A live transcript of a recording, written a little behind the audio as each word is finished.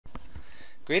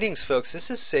Greetings, folks. This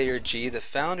is Sayer G, the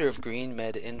founder of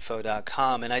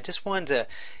GreenMedInfo.com, and I just wanted to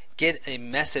get a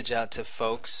message out to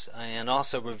folks and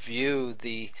also review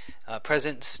the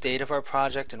present state of our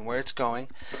project and where it's going,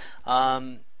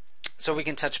 so we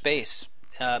can touch base.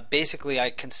 Basically,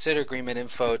 I consider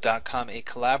GreenMedInfo.com a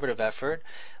collaborative effort.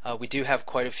 We do have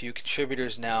quite a few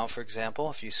contributors now. For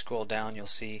example, if you scroll down, you'll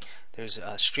see there's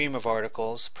a stream of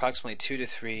articles, approximately 2 to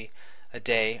 3 a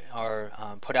day are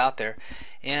put out there,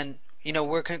 and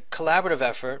we're a collaborative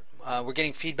effort. We're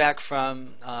getting feedback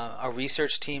from our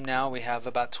research team now. We have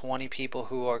about 20 people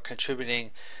who are contributing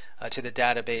to the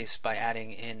database by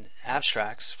adding in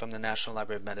abstracts from the National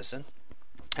Library of Medicine.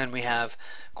 And we have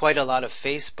quite a lot of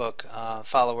Facebook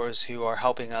followers who are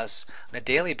helping us on a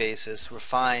daily basis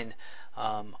refine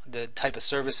the type of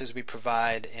services we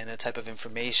provide and the type of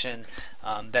information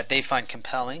that they find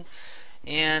compelling.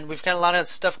 And we've got a lot of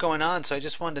stuff going on, so I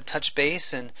just wanted to touch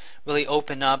base and really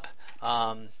open up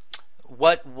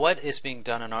what is being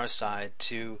done on our side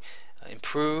to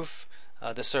improve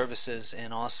the services,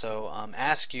 and also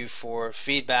ask you for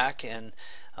feedback and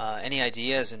any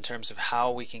ideas in terms of how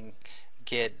we can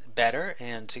get better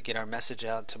and to get our message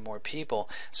out to more people.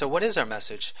 So what is our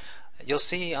message? You'll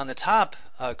see on the top,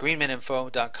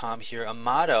 greenmedinfo.com here, a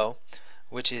motto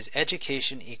which is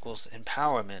education equals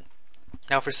empowerment.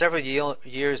 Now, for several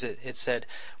years it said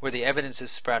where the evidence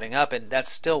is sprouting up, and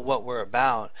that's still what we're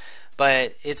about,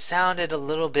 but it sounded a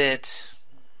little bit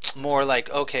more like,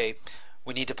 okay,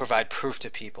 we need to provide proof to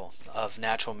people of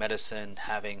natural medicine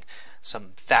having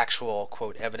some factual,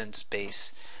 quote, evidence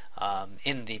base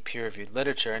in the peer-reviewed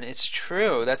literature. And it's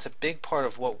true, that's a big part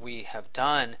of what we have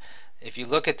done. If you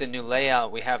look at the new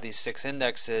layout, we have these 6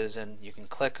 indexes, and you can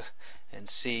click and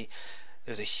see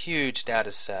there's a huge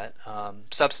data set.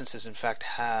 Substances, in fact,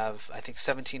 have, I think,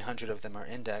 1,700 of them are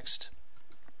indexed.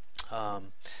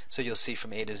 So you'll see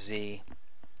from A to Z.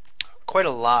 Quite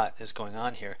a lot is going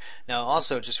on here. Now,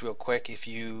 also, just real quick, if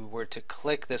you were to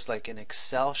click this like an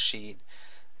Excel sheet,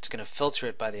 it's going to filter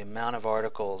it by the amount of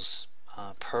articles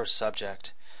per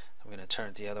subject. I'm going to turn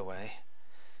it the other way.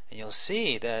 And you'll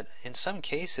see that in some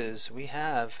cases we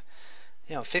have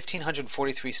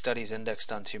 1,543 studies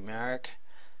indexed on turmeric,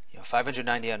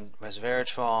 590 on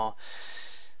resveratrol,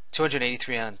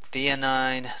 283 on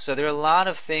theanine. So there are a lot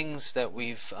of things that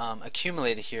we've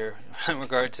accumulated here in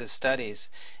regard to studies,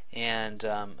 and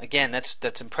again,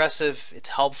 that's impressive. It's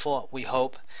helpful, we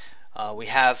hope. We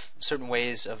have certain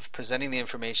ways of presenting the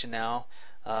information now.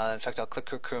 In fact, I'll click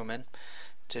curcumin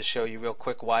to show you real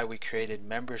quick why we created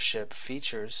membership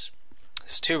features.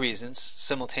 There's 2 reasons.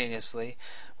 Simultaneously,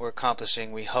 we're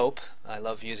accomplishing, we hope, I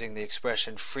love using the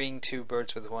expression, freeing 2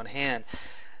 birds with 1 hand.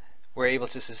 We're able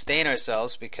to sustain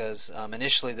ourselves because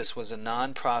initially this was a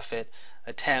non-profit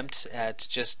attempt at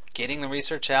just getting the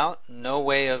research out. No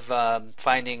way of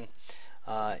finding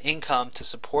income to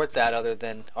support that other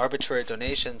than arbitrary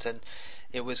donations, and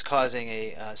it was causing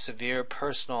a severe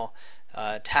personal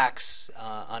tax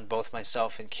on both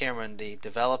myself and Cameron, the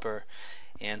developer.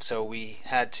 And so we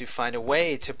had to find a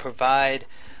way to provide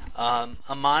a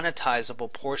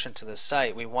monetizable portion to the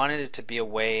site. We wanted it to be a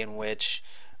way in which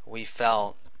we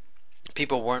felt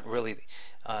people weren't really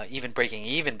even breaking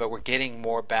even, but were getting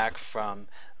more back from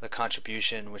the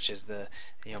contribution, which is the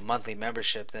monthly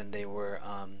membership, than they were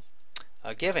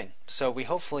giving. So we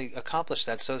hopefully accomplished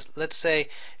that. So let's say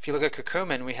if you look at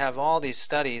curcumin, we have all these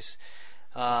studies.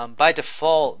 By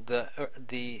default,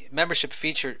 the membership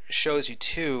feature shows you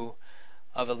 2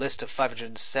 of a list of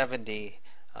 570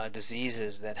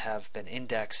 diseases that have been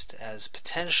indexed as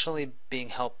potentially being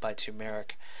helped by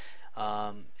turmeric.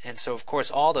 And so, of course,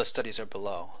 all those studies are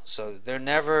below. So they're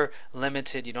never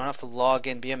limited. You don't have to log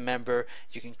in, be a member.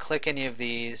 You can click any of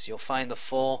these. You'll find the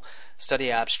full study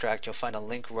abstract. You'll find a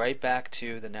link right back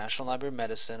to the National Library of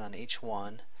Medicine on each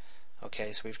one.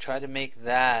 Okay, so we've tried to make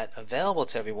that available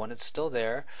to everyone. It's still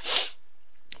there.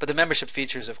 But the membership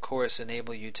features, of course,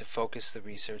 enable you to focus the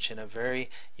research in a very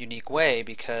unique way,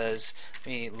 because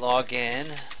we log in.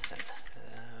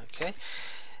 Okay,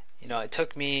 it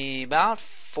took me about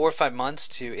 4 or 5 months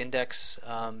to index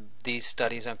these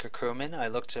studies on curcumin. I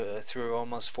looked through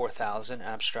almost 4,000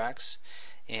 abstracts,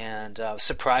 and I was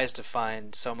surprised to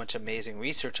find so much amazing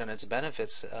research on its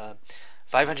benefits.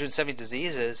 570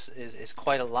 diseases is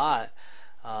quite a lot.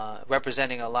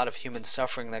 Representing a lot of human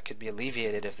suffering that could be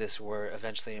alleviated if this were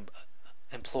eventually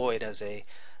employed as a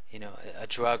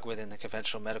drug within the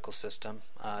conventional medical system.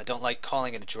 I don't like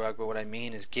calling it a drug, but what I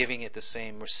mean is giving it the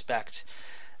same respect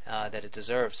that it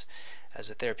deserves as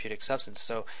a therapeutic substance.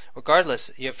 So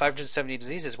regardless, you have 570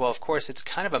 diseases. Well, of course, it's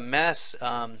kind of a mess.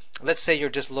 Let's say you're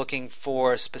just looking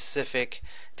for a specific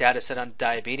data set on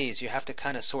diabetes. You have to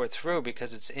kind of sort through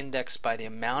because it's indexed by the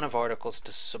amount of articles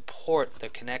to support the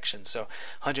connection. So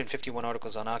 151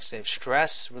 articles on oxidative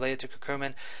stress related to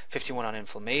curcumin, 51 on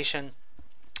inflammation.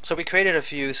 So we created a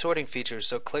few sorting features.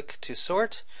 So click to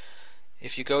sort.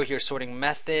 If you go here, sorting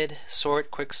method,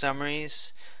 sort quick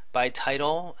summaries by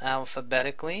title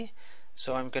alphabetically.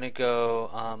 So I'm going to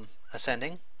go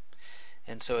ascending,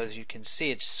 and so as you can see,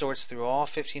 it sorts through all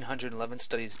 1,511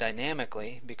 studies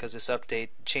dynamically because this update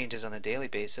changes on a daily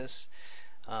basis.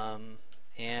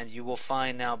 And you will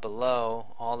find now below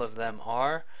all of them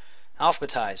are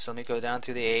alphabetized. So let me go down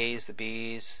through the A's, the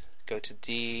B's, go to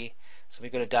D. So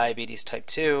let me go to diabetes type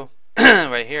 2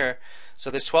 right here. So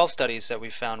there's 12 studies that we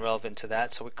found relevant to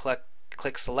that. So we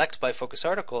click select by focus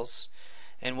articles.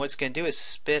 And what it's going to do is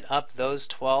spit up those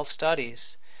 12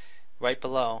 studies right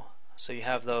below, so you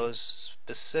have those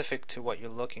specific to what you're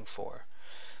looking for.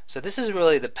 So this is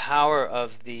really the power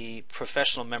of the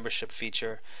professional membership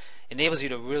feature. It enables you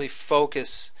to really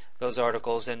focus those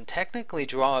articles and technically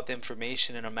draw up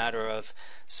information in a matter of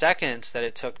seconds that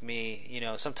it took me,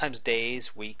 sometimes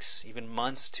days, weeks, even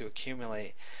months to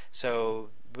accumulate. So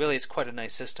really it's quite a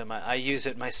nice system. I use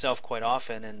it myself quite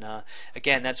often, and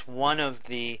again, that's one of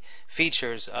the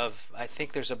features of, I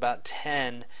think there's about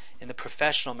 10 in the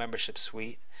professional membership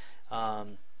suite.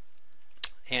 And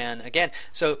again,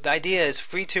 so the idea is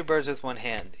free two birds with one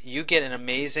hand. You get an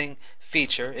amazing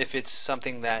feature if it's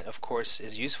something that, of course,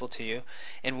 is useful to you,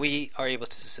 and we are able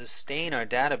to sustain our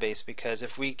database, because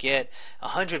if we get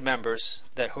 100 members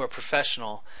who are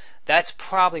professional, that's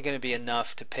probably going to be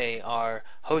enough to pay our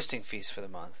hosting fees for the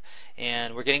month.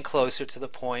 And we're getting closer to the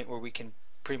point where we can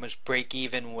pretty much break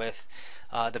even with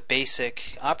the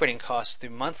basic operating costs through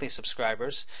monthly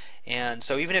subscribers. And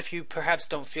so even if you perhaps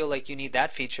don't feel like you need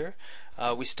that feature,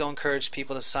 we still encourage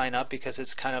people to sign up, because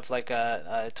it's kind of like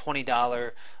a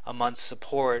 $20 a month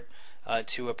support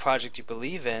to a project you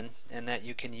believe in and that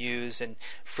you can use and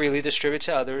freely distribute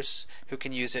to others who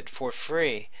can use it for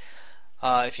free.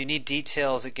 If you need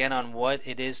details again on what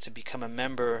it is to become a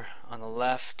member, on the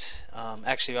left,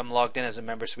 actually I'm logged in as a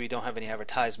member, so we don't have any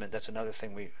advertisement. That's another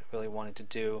thing we really wanted to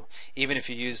do. Even if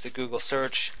you use the Google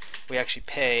search, we actually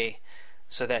pay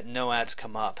so that no ads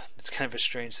come up. It's kind of a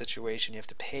strange situation. You have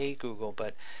to pay Google,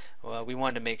 but we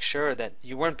wanted to make sure that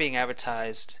you weren't being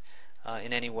advertised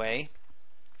in any way.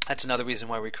 That's another reason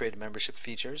why we created membership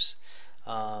features.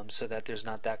 So that there's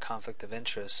not that conflict of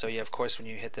interest. So yeah, of course, when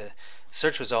you hit the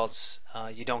search results,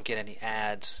 you don't get any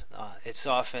ads. It's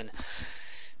often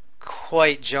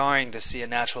quite jarring to see a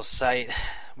natural site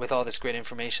with all this great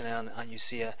information, and you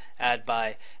see an ad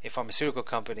by a pharmaceutical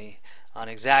company on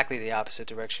exactly the opposite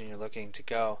direction you're looking to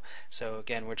go. So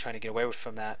again, we're trying to get away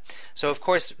from that. So of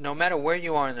course, no matter where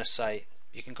you are on the site,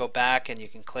 you can go back and you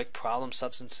can click problem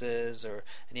substances or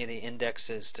any of the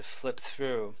indexes to flip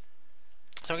through.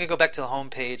 So I'm going to go back to the home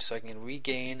page so I can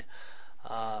regain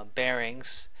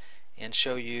bearings and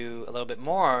show you a little bit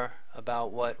more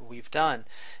about what we've done.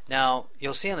 Now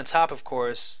you'll see on the top, of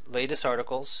course, latest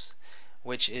articles,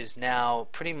 which is now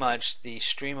pretty much the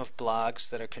stream of blogs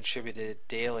that are contributed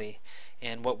daily.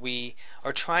 And what we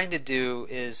are trying to do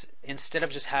is, instead of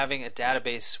just having a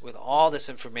database with all this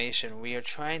information, we are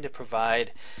trying to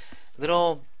provide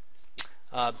little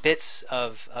bits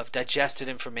of digested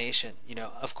information,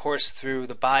 of course through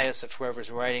the bias of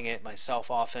whoever's writing it, myself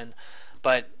often,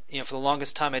 but for the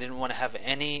longest time I didn't want to have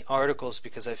any articles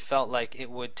because I felt like it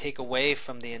would take away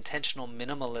from the intentional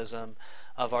minimalism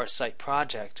of our site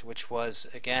project, which was,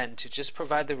 again, to just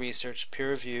provide the research,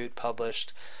 peer-reviewed,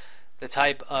 published, the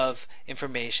type of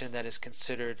information that is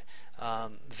considered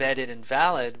vetted and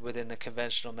valid within the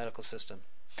conventional medical system.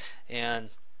 And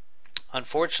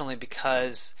unfortunately,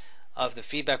 because of the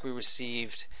feedback we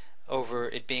received over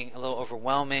it being a little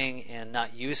overwhelming and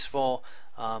not useful,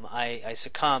 I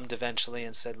succumbed eventually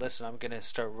and said, listen, I'm going to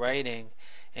start writing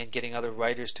and getting other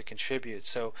writers to contribute.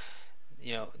 So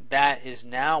that is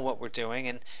now what we're doing,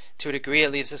 and to a degree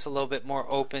it leaves us a little bit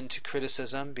more open to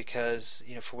criticism, because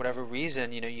for whatever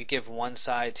reason you give one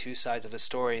side, two sides of a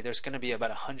story, there's going to be about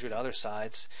 100 other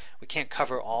sides. We can't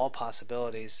cover all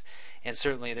possibilities, and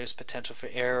certainly there's potential for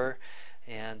error.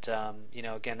 And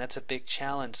again, that's a big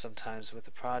challenge sometimes with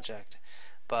the project,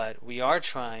 but we are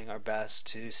trying our best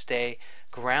to stay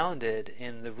grounded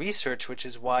in the research, which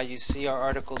is why you see our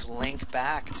articles link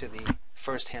back to the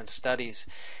first-hand studies,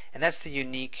 and that's the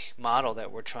unique model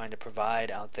that we're trying to provide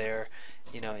out there,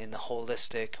 in the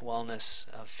holistic wellness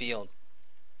field.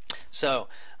 So,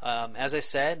 as I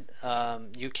said,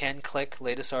 you can click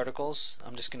latest articles.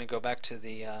 I'm just going to go back to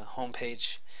the home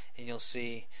page, and you'll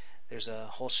see there's a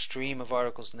whole stream of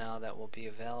articles now that will be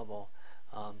available.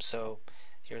 So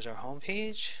here's our home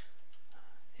page,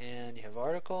 and you have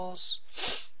articles.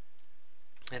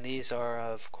 And these are,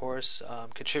 of course,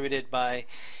 contributed by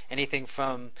anything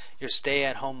from your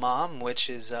stay-at-home mom, which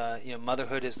is,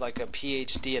 motherhood is like a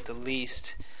PhD at the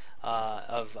least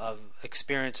of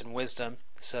experience and wisdom.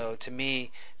 So to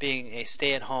me, being a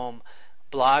stay-at-home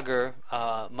blogger,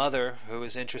 mother who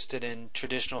is interested in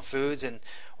traditional foods and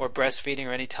or breastfeeding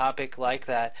or any topic like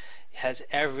that, has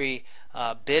every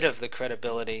bit of the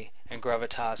credibility and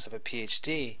gravitas of a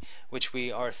PhD, which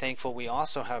we are thankful we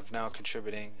also have now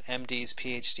contributing. MDs,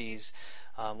 PhDs,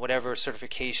 whatever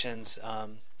certifications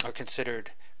are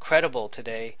considered credible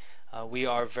today, we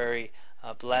are very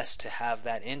blessed to have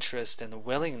that interest and the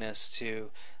willingness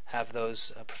to have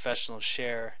those professionals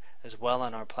share as well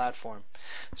on our platform.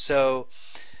 So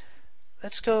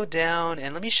let's go down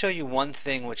and let me show you one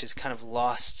thing which is kind of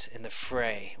lost in the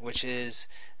fray, which is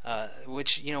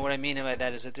what I mean by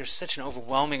that is that there's such an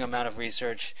overwhelming amount of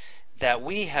research that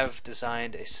we have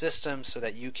designed a system so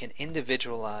that you can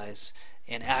individualize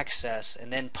and access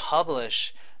and then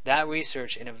publish that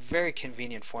research in a very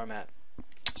convenient format.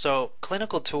 So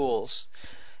clinical tools,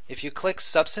 if you click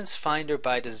Substance Finder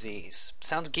by Disease,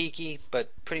 sounds geeky,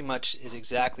 but pretty much is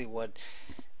exactly what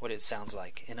it sounds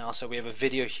like. And also we have a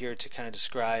video here to kind of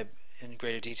describe in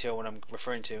greater detail what I'm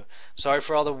referring to. Sorry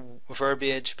for all the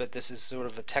verbiage, but this is sort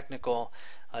of a technical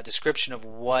description of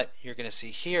what you're going to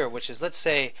see here, which is, let's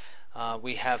say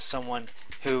we have someone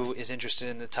who is interested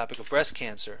in the topic of breast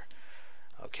cancer.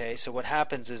 Okay, so what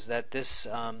happens is that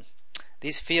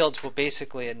these fields will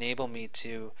basically enable me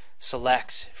to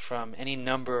select from any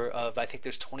number of, I think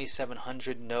there's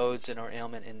 2,700 nodes in our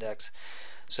ailment index.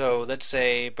 So let's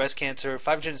say breast cancer,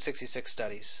 566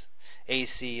 studies.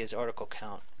 AC is article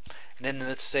count. And then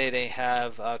let's say they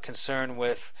have concern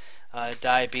with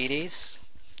diabetes,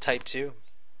 type 2.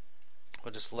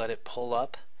 We'll just let it pull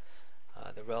up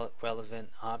the relevant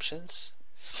options.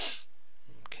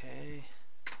 Okay.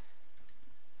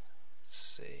 Let's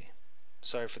see.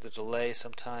 Sorry for the delay.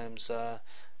 Sometimes the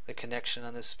connection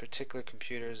on this particular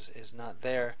computer is not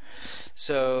there.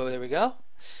 So there we go.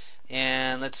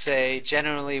 And let's say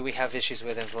generally we have issues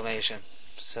with inflammation.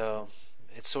 So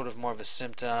it's sort of more of a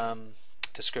symptom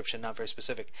description, not very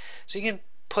specific. So you can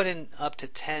put in up to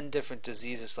 10 different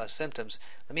diseases / symptoms.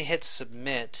 Let me hit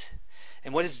submit.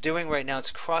 And what it's doing right now,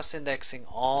 it's cross-indexing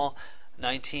all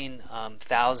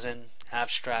 19,000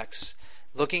 abstracts,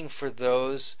 looking for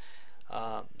those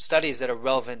studies that are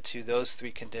relevant to those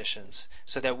 3 conditions,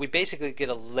 so that we basically get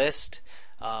a list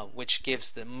which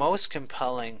gives the most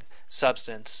compelling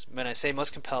substance. When I say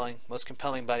most compelling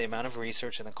by the amount of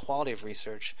research and the quality of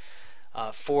research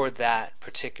for that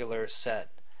particular set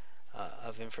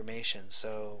of information.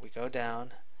 So we go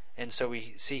down, and so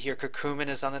we see here curcumin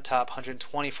is on the top,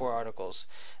 124 articles.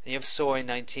 And you have soy,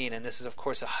 19, and this is of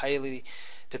course a highly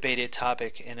debated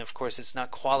topic, and of course it's not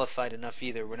qualified enough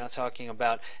either. We're not talking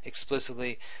about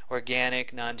explicitly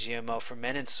organic, non-GMO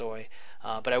fermented soy,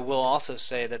 but I will also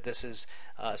say that this is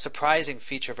a surprising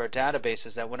feature of our database,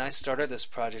 is that when I started this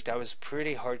project I was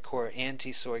pretty hardcore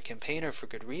anti-soy campaigner for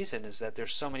good reason, is that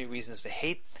there's so many reasons to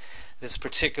hate this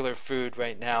particular food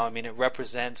right now. I mean, it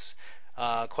represents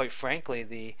quite frankly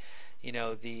the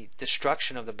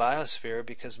destruction of the biosphere,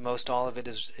 because most all of it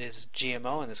is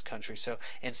GMO in this country, so,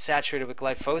 and saturated with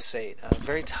glyphosate, a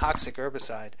very toxic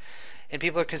herbicide, and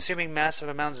people are consuming massive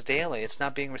amounts daily. It's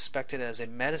not being respected as a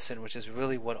medicine, which is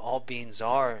really what all beans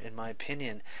are, in my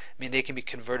opinion. I mean, they can be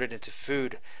converted into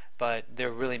food, but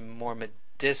they're really more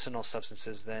medicinal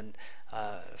substances than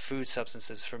food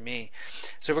substances for me.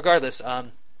 So regardless,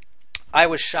 I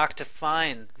was shocked to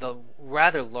find the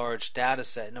rather large data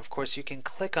set, and of course you can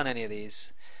click on any of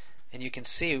these and you can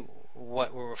see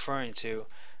what we're referring to,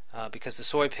 because the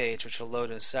soy page, which will load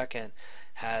in a second,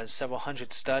 has several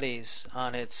hundred studies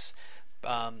on its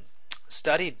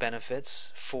studied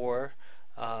benefits for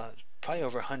probably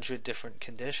over 100 different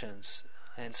conditions.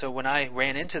 And so when I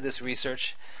ran into this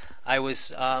research, I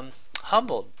was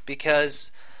humbled,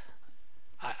 because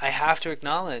I have to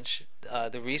acknowledge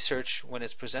the research when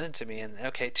it's presented to me, and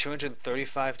okay,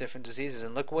 235 different diseases,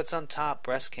 and look what's on top,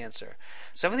 breast cancer.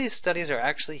 Some of these studies are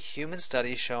actually human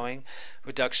studies showing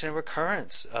reduction in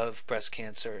recurrence of breast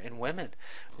cancer in women,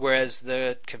 whereas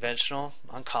the conventional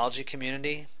oncology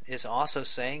community is also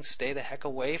saying stay the heck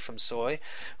away from soy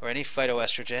or any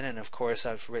phytoestrogen. And of course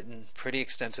I've written pretty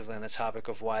extensively on the topic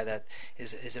of why that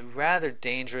is a rather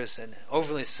dangerous and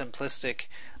overly simplistic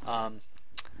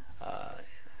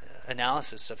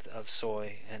analysis of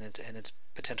soy and its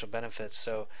potential benefits.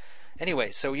 So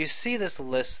anyway, so you see this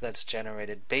list that's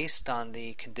generated based on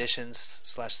the conditions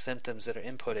 / symptoms that are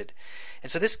inputted.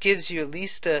 And so this gives you at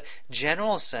least a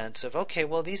general sense of, okay,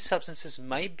 well, these substances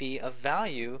might be of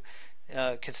value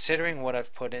considering what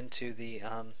I've put into the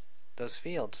those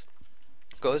fields.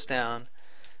 Goes down,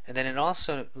 and then it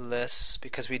also lists,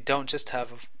 because we don't just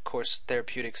have, of course,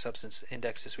 therapeutic substance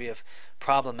indexes, we have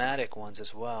problematic ones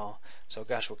as well. So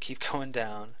gosh, we'll keep going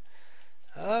down.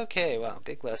 Okay, wow,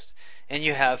 big list. And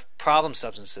you have problem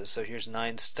substances. So here's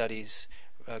 9 studies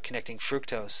connecting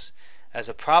fructose as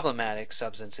a problematic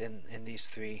substance in these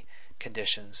 3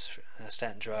 conditions: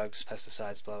 statin drugs,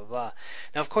 pesticides, blah, blah, blah.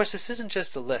 Now, of course, this isn't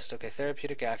just a list. Okay,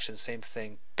 therapeutic action, same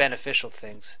thing. Beneficial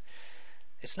things.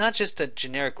 It's not just a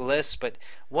generic list, but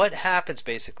what happens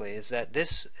basically is that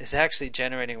this is actually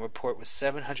generating a report with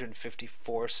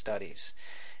 754 studies.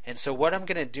 And so what I'm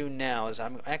going to do now is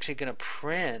I'm actually going to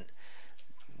print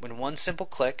in one simple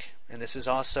click, and this is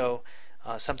also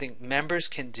something members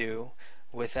can do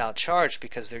without charge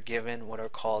because they're given what are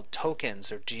called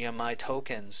tokens or GMI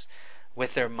tokens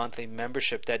with their monthly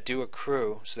membership that do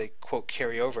accrue, so they quote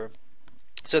carry over.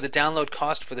 So the download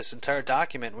cost for this entire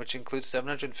document, which includes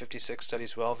 756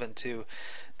 studies relevant to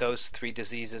those 3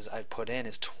 diseases I've put in,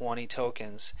 is 20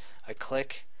 tokens. I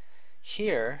click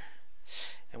here,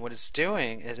 and what it's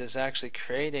doing is it's actually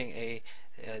creating a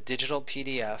digital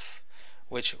PDF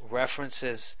which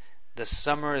references the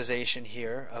summarization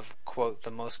here of, quote,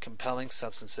 the most compelling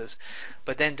substances,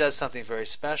 but then does something very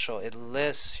special. It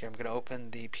lists, here I'm going to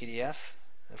open the PDF.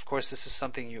 Of course, this is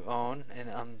something you own,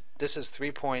 and this is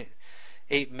 3.8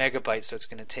 megabytes, so it's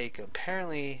going to take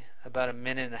apparently about a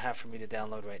minute and a half for me to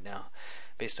download right now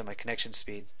based on my connection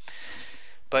speed.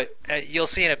 But you'll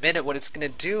see in a minute what it's going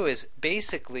to do is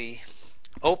basically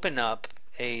open up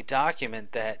a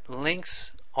document that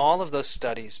links all of those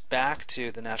studies back to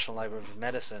the National Library of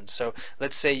Medicine. So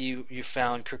let's say you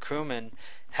found curcumin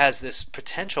has this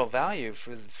potential value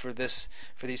for these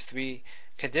 3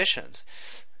 conditions.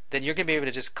 Then you're going to be able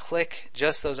to just click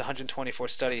just those 124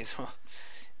 studies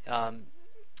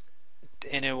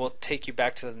and it will take you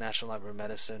back to the National Library of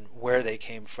Medicine where they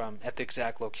came from at the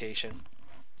exact location.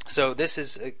 So this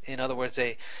is, in other words,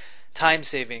 a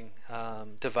time-saving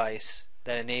device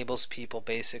that enables people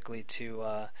basically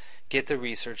to get the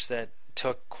research that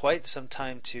took quite some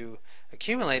time to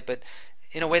accumulate, but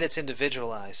in a way that's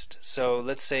individualized. So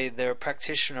let's say they're a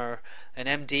practitioner, an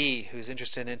MD who's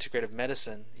interested in integrative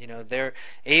medicine. You know, they're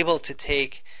able to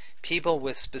take people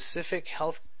with specific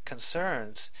health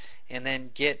concerns and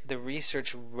then get the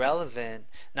research relevant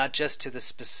not just to the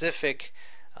specific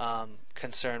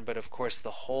concern, but of course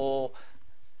the whole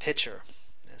picture.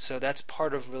 So that's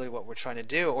part of really what we're trying to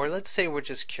do. Or let's say we're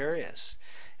just curious,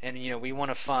 and we want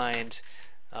to find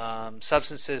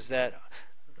substances that,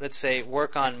 let's say,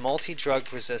 work on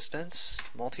multi-drug resistance.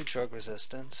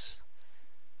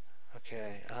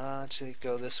 Okay, let's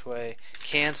go this way.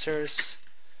 Cancers,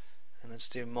 and let's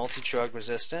do multi-drug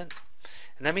resistant.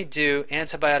 And let me do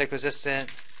antibiotic resistant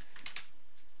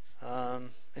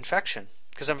infection,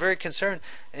 because I'm very concerned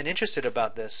and interested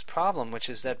about this problem, which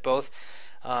is that both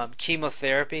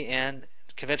chemotherapy and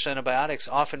conventional antibiotics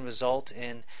often result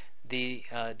in the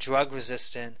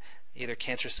drug-resistant either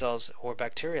cancer cells or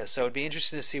bacteria. So it'd be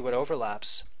interesting to see what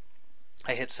overlaps.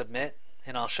 I hit submit,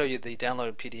 and I'll show you the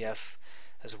downloaded PDF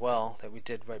as well that we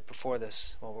did right before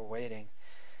this while we're waiting.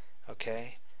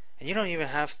 Okay, and you don't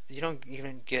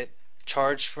even get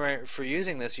charged for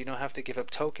using this. You don't have to give up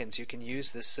tokens. You can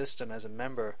use this system as a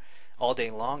member all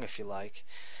day long if you like.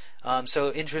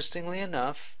 So interestingly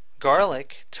enough,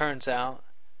 garlic turns out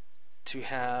to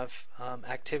have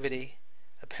activity.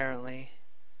 Apparently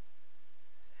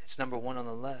it's number 1 on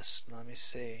the list. Let me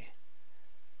see.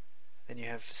 Then you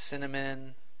have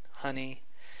cinnamon, honey.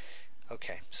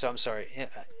 Okay, so I'm sorry.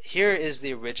 Here is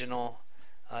the original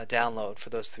download for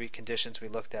those 3 conditions we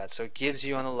looked at. So it gives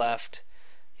you on the left,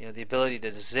 the ability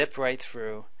to zip right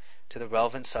through to the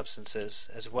relevant substances,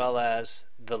 as well as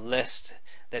the list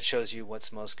that shows you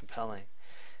what's most compelling.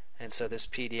 And so this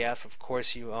PDF, of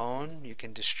course, you own. You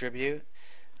can distribute,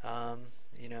 and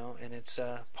it's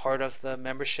part of the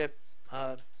membership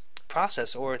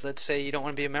process. Or let's say you don't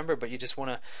want to be a member, but you just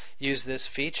want to use this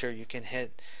feature. You can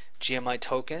hit GMI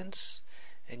tokens,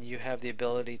 and you have the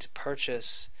ability to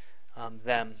purchase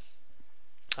them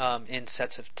in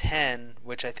sets of 10,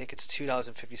 which I think it's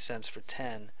 $2.50 for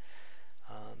 10.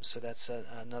 So that's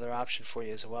another option for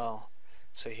you as well.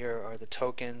 So here are the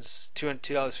tokens,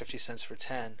 $2.50 for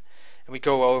 10. And we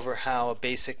go over how a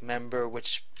basic member,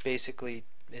 which basically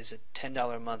is a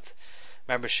 $10 a month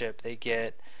membership, they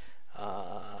get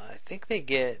I think they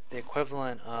get the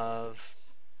equivalent of,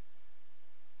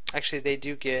 actually they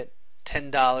do get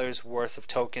 $10 worth of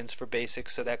tokens for basic,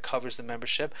 so that covers the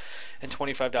membership, and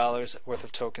 $25 worth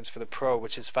of tokens for the pro,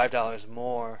 which is $5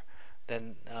 more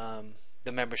than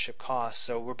the membership cost.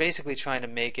 So we're basically trying to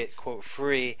make it, quote,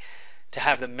 free to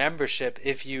have the membership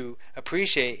if you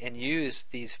appreciate and use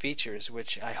these features,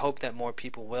 which I hope that more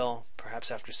people will, perhaps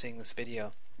after seeing this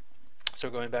video. So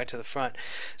going back to the front.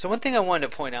 So one thing I wanted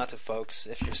to point out to folks,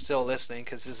 if you're still listening,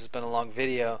 because this has been a long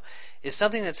video, is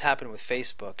something that's happened with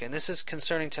Facebook. And this is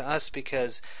concerning to us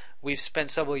because we've spent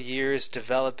several years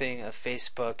developing a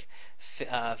Facebook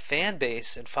fan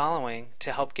base and following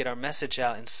to help get our message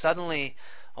out. And suddenly,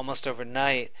 almost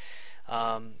overnight,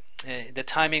 the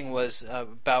timing was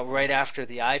about right after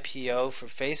the IPO for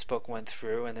Facebook went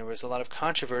through, and there was a lot of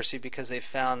controversy because they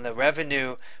found the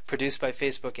revenue produced by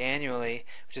Facebook annually,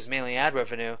 which is mainly ad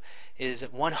revenue, is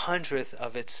 1/100th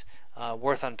of its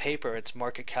worth on paper, its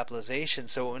market capitalization.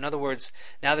 So in other words,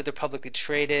 now that they're publicly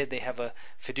traded, they have a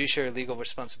fiduciary legal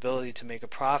responsibility to make a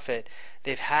profit.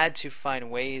 They've had to find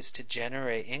ways to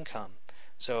generate income.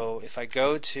 So if I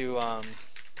go to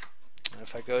my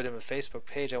Facebook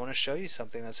page, I want to show you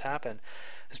something that's happened.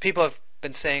 As people have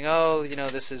been saying, oh, you know,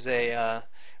 this is a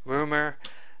rumor.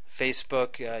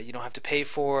 Facebook, you don't have to pay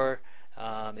for.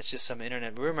 It's just some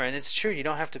internet rumor. And it's true, you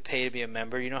don't have to pay to be a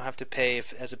member. You don't have to pay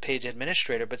as a page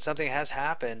administrator. But something has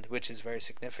happened which is very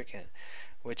significant,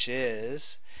 which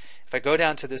is, if I go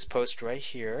down to this post right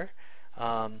here,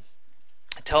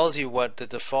 it tells you what the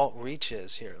default reach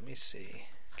is. Here, let me see.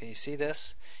 Can you see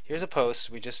this? Here's a post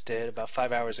we just did about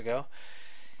 5 hours ago,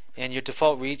 and your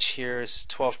default reach here is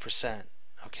 12%.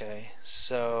 Okay,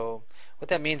 so what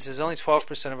that means is only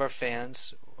 12% of our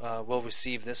fans will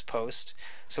receive this post.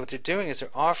 So what they're doing is they're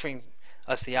offering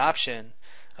us the option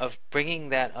of bringing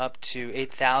that up to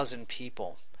 8,000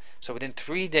 people. So within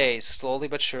 3 days, slowly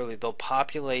but surely, they'll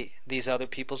populate these other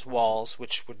people's walls,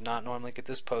 which would not normally get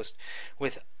this post,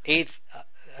 with 8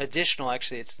 additional.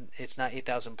 Actually, it's not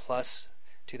 8,000 plus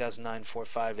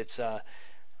 2009-45. It's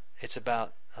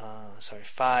about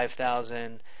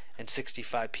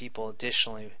 5,065 people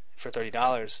additionally for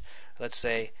 $30. Let's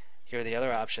say here are the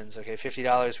other options. Okay,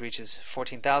 $50 reaches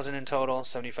 14,000 in total.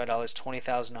 $75,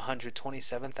 20,000, 100,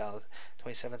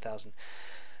 27,000.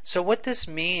 So what this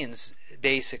means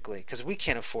basically, because we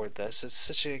can't afford this, it's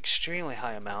such an extremely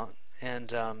high amount,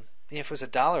 and if it was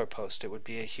 $1 a post, it would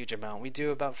be a huge amount. We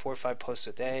do about 4 or 5 posts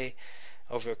a day.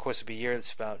 Over the course of a year,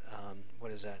 it's about,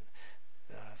 what is that,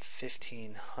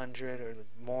 1,500 or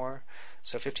more.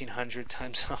 So 1,500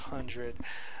 times 100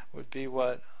 would be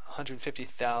what,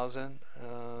 150,000?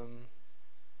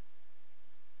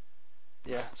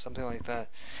 Yeah, something like that.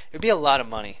 It would be a lot of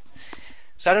money.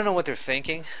 So I don't know what they're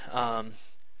thinking,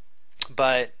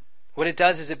 but what it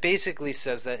does is it basically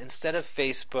says that instead of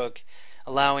Facebook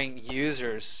allowing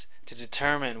users to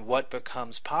determine what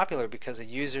becomes popular, because a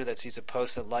user that sees a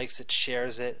post that likes it,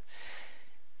 shares it,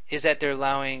 is that they're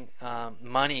allowing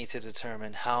money to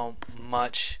determine how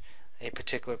much a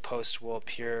particular post will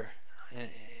appear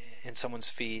in someone's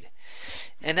feed.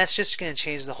 And that's just going to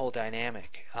change the whole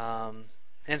dynamic.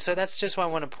 And so that's just what I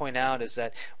want to point out, is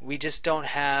that we just don't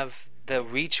have the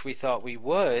reach we thought we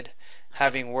would,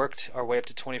 having worked our way up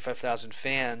to 25,000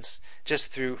 fans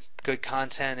just through good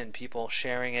content and people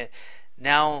sharing it.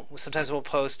 Now sometimes we'll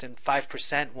post and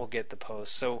 5% will get the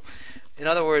post. So in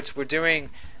other words, we're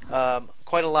doing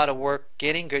quite a lot of work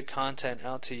getting good content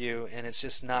out to you, and it's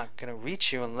just not going to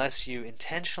reach you unless you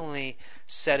intentionally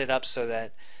set it up so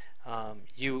that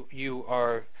you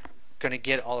are going to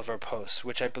get all of our posts,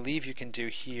 which I believe you can do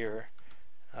here.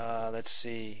 Let's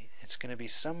see, it's going to be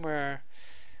somewhere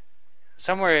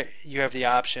you have the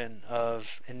option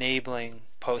of enabling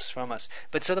posts from us.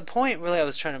 But so the point really I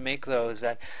was trying to make, though, is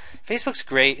that Facebook's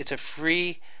great. It's a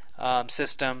free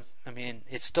system. I mean,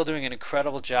 it's still doing an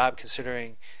incredible job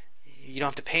considering you don't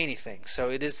have to pay anything. So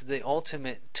it is the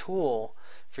ultimate tool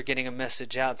for getting a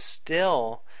message out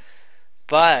still,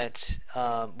 but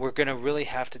we're going to really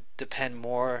have to depend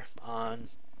more on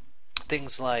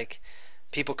things like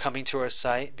people coming to our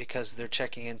site because they're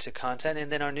checking into content,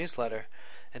 and then our newsletter.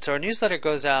 And so our newsletter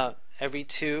goes out every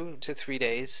 2 to 3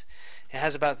 days. It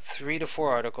has about 3 to 4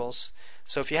 articles.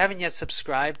 So if you haven't yet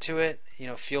subscribed to it,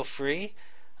 feel free.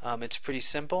 It's pretty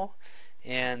simple,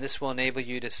 and this will enable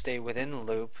you to stay within the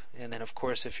loop. And then, of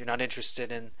course, if you're not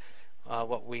interested in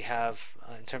what we have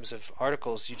in terms of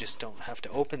articles, you just don't have to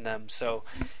open them. So,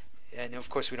 and of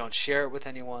course, we don't share it with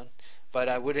anyone. But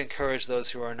I would encourage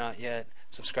those who are not yet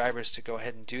subscribers to go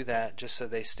ahead and do that, just so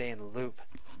they stay in the loop.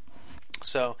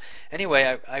 So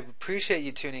anyway, I appreciate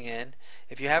you tuning in.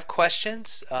 If you have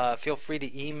questions, feel free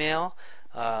to email.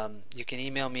 You can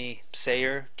email me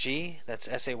SayerG, that's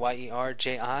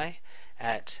SayerJi,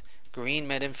 at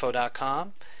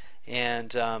GreenMedInfo.com.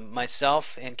 And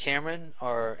myself and Cameron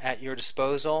are at your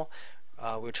disposal.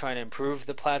 We're trying to improve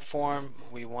the platform.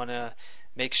 We want to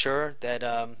make sure that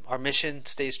our mission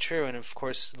stays true. And of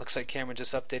course, looks like Cameron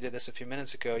just updated this a few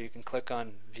minutes ago. You can click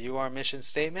on View Our Mission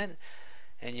Statement,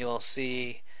 and you'll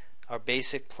see our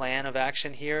basic plan of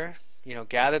action here.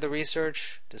 Gather the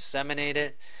research, disseminate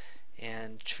it,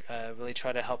 and really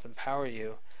try to help empower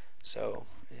you. So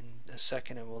in a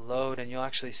second it will load, and you'll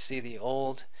actually see the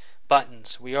old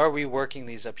buttons. We are reworking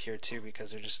these up here too,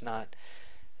 because they're just not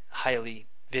highly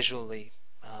visually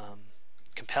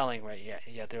compelling right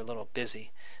yet. They're a little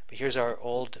busy. But here's our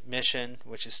old mission,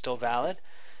 which is still valid,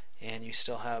 and you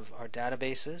still have our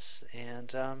databases,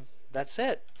 and that's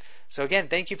it. So again,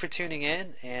 thank you for tuning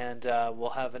in, and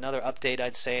we'll have another update,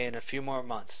 I'd say, in a few more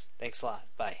months. Thanks a lot.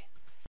 Bye.